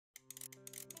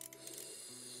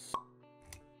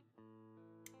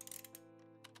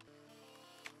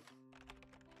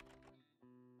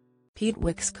Pete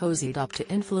Wicks cozied up to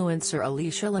influencer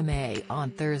Alisha Lemay on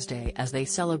Thursday as they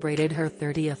celebrated her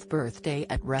 30th birthday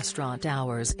at restaurant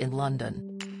hours in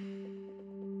London.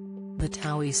 The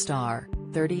TOWIE star,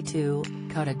 32,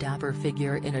 cut a dapper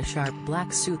figure in a sharp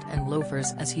black suit and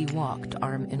loafers as he walked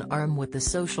arm in arm with the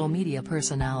social media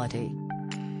personality.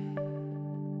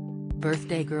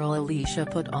 Birthday girl Alisha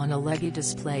put on a leggy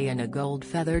display in a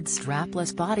gold-feathered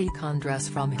strapless bodycon dress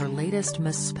from her latest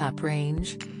Miss Pap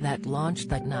range, that launched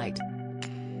that night.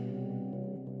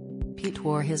 Pete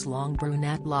wore his long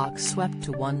brunette locks swept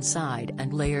to one side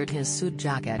and layered his suit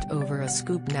jacket over a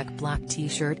scoop-neck black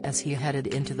t-shirt as he headed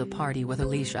into the party with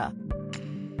Alisha.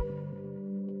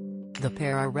 The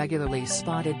pair are regularly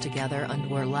spotted together and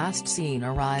were last seen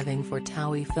arriving for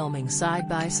TOWIE filming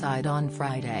side-by-side on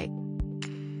Friday.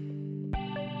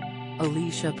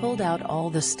 Alisha pulled out all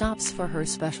the stops for her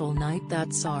special night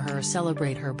that saw her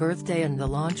celebrate her birthday and the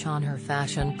launch on her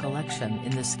fashion collection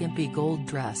in the skimpy gold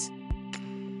dress.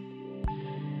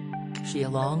 She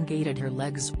elongated her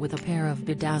legs with a pair of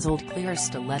bedazzled clear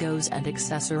stilettos and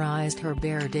accessorized her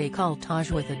bare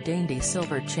décolletage with a dainty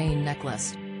silver chain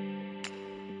necklace.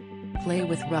 Play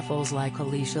with ruffles like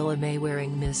Alisha Lemay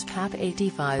wearing Miss Pap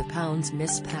 85 pounds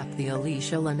Miss Pap the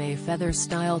Alisha Lemay feather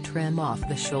style trim off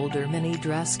the shoulder mini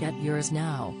dress. Get yours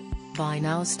now. Buy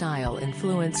now. Style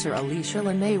influencer Alisha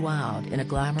Lemay wowed in a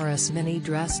glamorous mini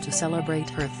dress to celebrate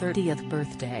her 30th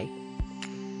birthday.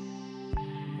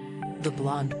 The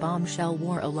blonde bombshell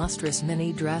wore a lustrous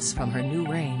mini dress from her new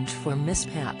range for Miss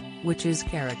Pap, which is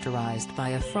characterized by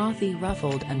a frothy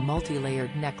ruffled and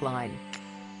multi-layered neckline.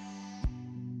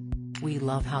 We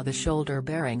love how the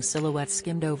shoulder-bearing silhouette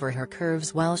skimmed over her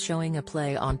curves while showing a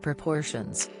play on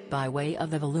proportions, by way of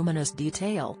the voluminous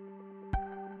detail.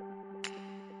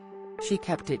 She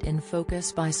kept it in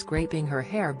focus by scraping her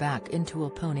hair back into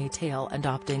a ponytail and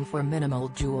opting for minimal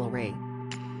jewelry.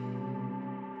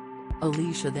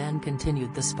 Alisha then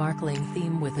continued the sparkling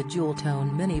theme with a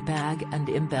jewel-tone mini bag and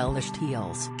embellished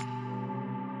heels.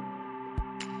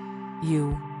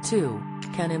 You, too,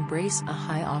 can embrace a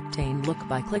high-octane look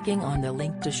by clicking on the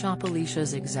link to shop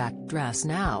Alisha's exact dress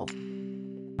now.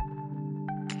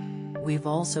 We've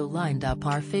also lined up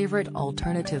our favorite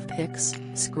alternative picks.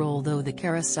 Scroll through the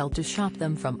carousel to shop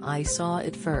them from I Saw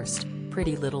It First,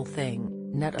 Pretty Little Thing,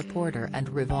 Net-a-Porter and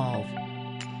Revolve.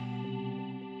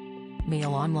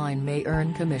 Mail Online may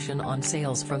earn commission on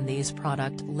sales from these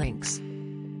product links.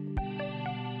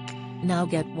 Now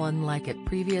get one like it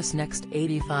previous. Next,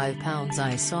 85 pounds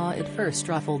I Saw It First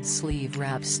ruffled sleeve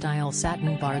wrap style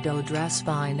satin Bardot dress.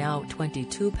 Buy now.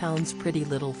 22 pounds Pretty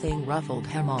Little Thing ruffled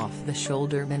hem off the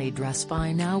shoulder mini dress.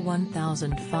 Buy now.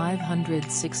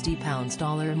 1,560 pounds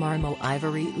Marmo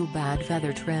ivory ubad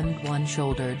feather trimmed one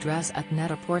shoulder dress at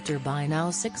Net-a-Porter. Buy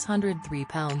now. 603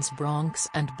 pounds Bronx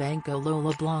and Banco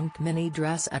Lola Blanc mini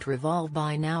dress at Revolve.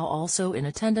 Buy now. Also in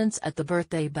attendance at the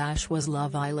birthday bash was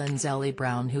Love Island's Ellie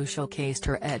Brown, who showcased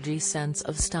her edgy sense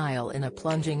of style in a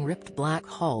plunging ripped black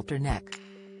halter neck.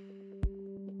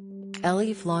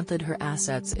 Ellie flaunted her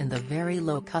assets in the very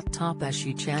low-cut top as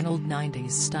she channeled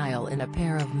 90s style in a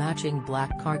pair of matching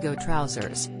black cargo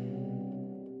trousers.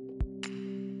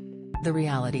 The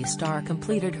reality star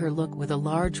completed her look with a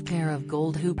large pair of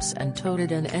gold hoops and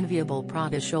toted an enviable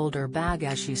Prada shoulder bag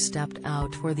as she stepped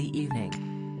out for the evening.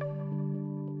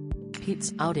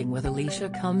 Pete's outing with Alisha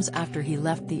comes after he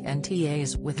left the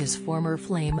NTAs with his former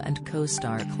flame and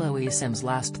co-star Chloe Sims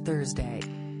last Thursday.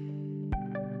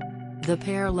 The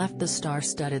pair left the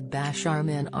star-studded bash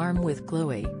arm-in-arm with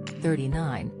Chloe,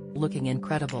 39, looking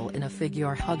incredible in a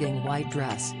figure-hugging white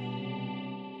dress.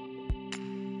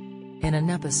 In an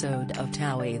episode of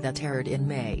TOWIE that aired in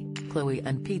May, Chloe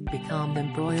and Pete became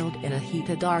embroiled in a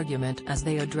heated argument as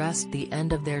they addressed the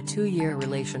end of their 2-year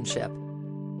relationship.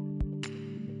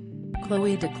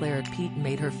 Chloe declared Pete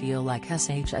made her feel like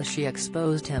SH as she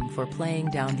exposed him for playing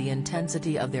down the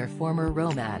intensity of their former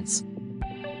romance.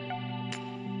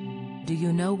 Do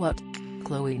you know what?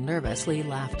 Chloe nervously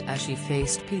laughed as she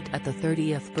faced Pete at the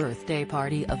 30th birthday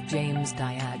party of James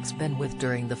Diag's been with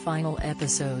during the final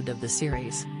episode of the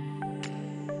series.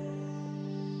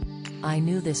 I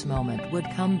knew this moment would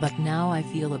come, but now I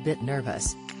feel a bit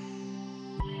nervous.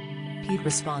 Pete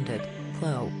responded,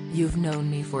 Chloe, you've known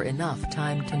me for enough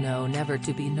time to know never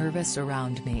to be nervous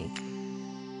around me.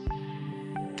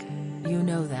 You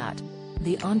know that.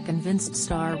 The unconvinced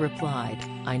star replied,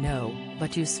 I know,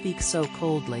 but you speak so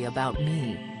coldly about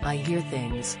me. I hear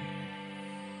things.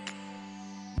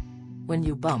 When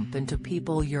you bump into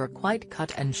people you're quite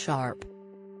cut and sharp.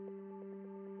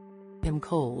 I'm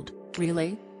cold,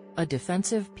 really? A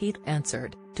defensive Pete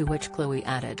answered, to which Chloe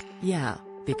added, yeah,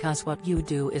 Because what you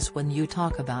do is when you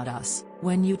talk about us,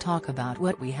 when you talk about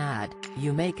what we had,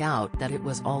 you make out that it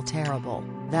was all terrible,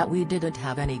 that we didn't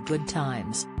have any good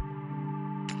times.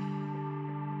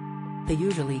 The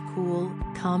usually cool,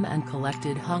 calm and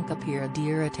collected hunk appeared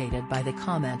irritated by the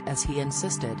comment as he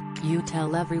insisted, "You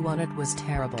tell everyone it was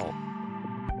terrible."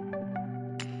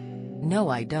 "No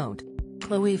I don't,"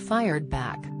 Chloe fired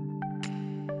back.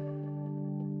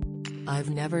 "I've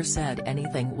never said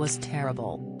anything was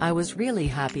terrible. I was really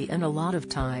happy in a lot of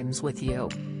times with you.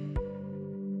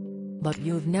 But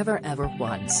you've never ever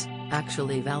once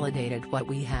actually validated what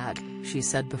we had," she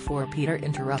said before Peter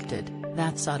interrupted,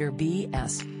 "That's utter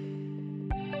BS."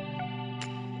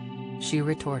 She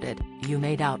retorted, "You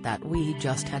made out that we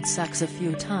just had sex a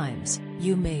few times,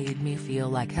 you made me feel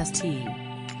like ST.